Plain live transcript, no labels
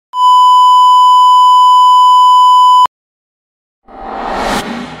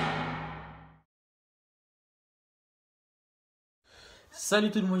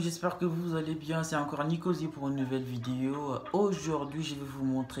Salut tout le monde, j'espère que vous allez bien. C'est encore Nicosie pour une nouvelle vidéo. Aujourd'hui, je vais vous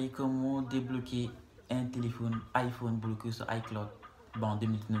montrer comment débloquer un téléphone iPhone bloqué sur iCloud. Bon, en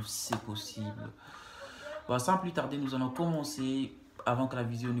 2019, c'est possible. Bon, sans plus tarder, nous allons commencer. Avant que la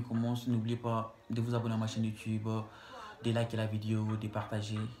vidéo ne commence, n'oubliez pas de vous abonner à ma chaîne YouTube, de liker la vidéo, de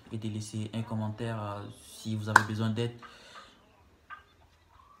partager et de laisser un commentaire si vous avez besoin d'aide.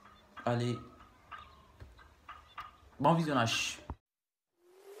 Allez, bon visionnage.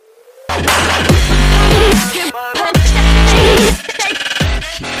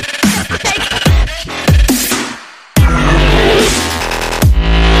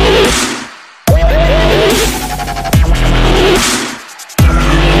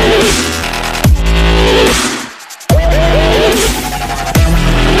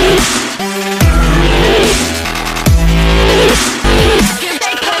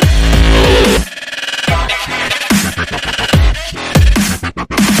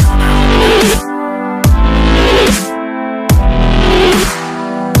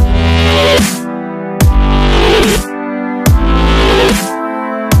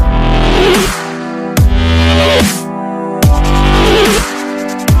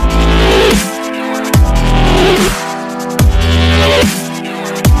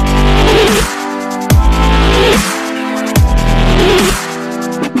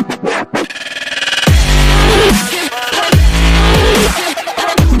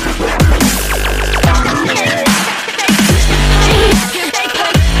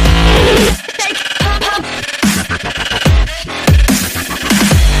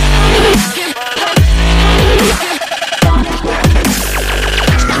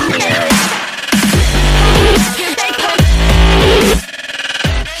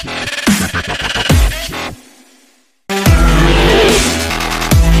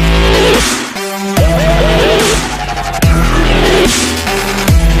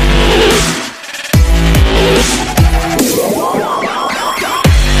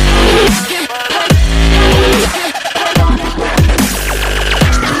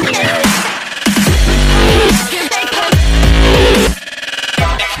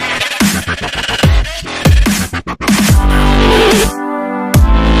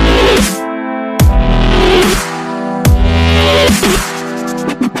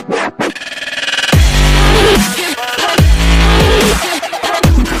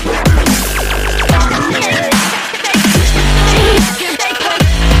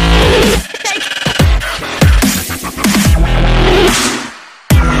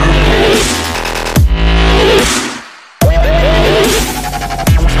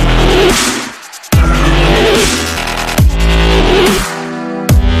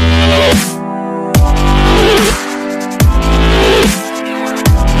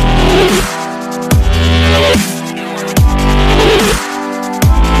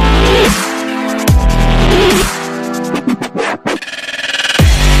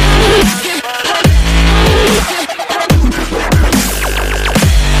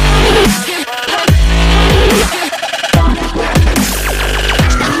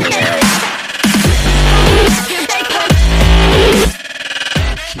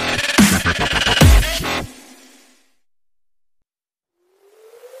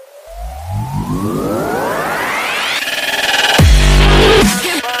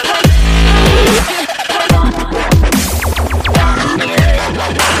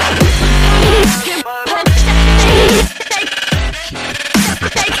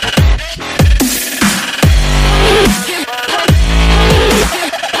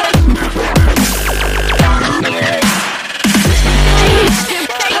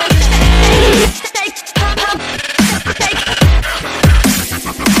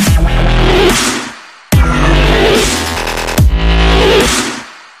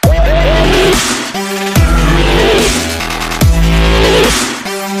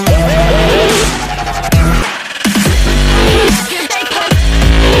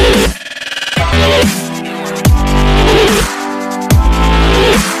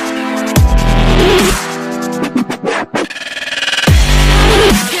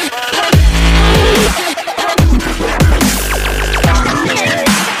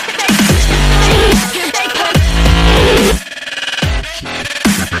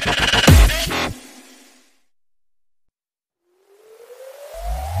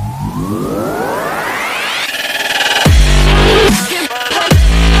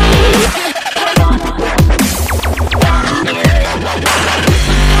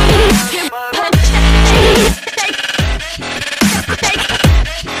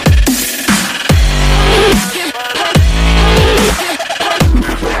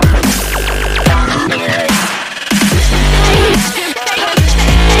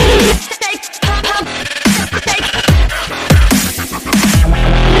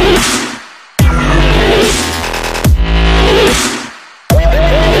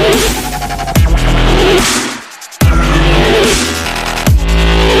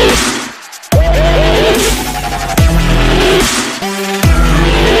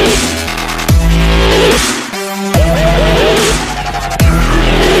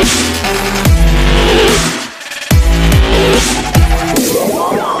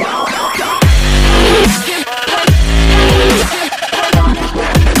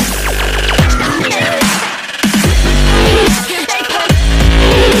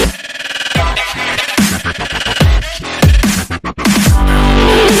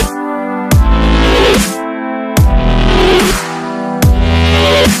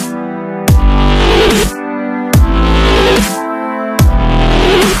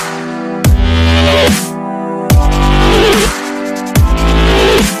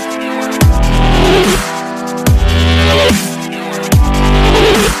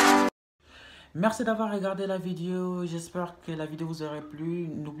 Merci d'avoir regardé la vidéo. J'espère que la vidéo vous aurait plu.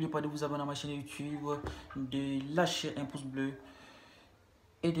 N'oubliez pas de vous abonner à ma chaîne YouTube, de lâcher un pouce bleu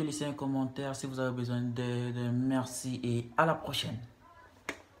et de laisser un commentaire si vous avez besoin d'aide. Merci et à la prochaine.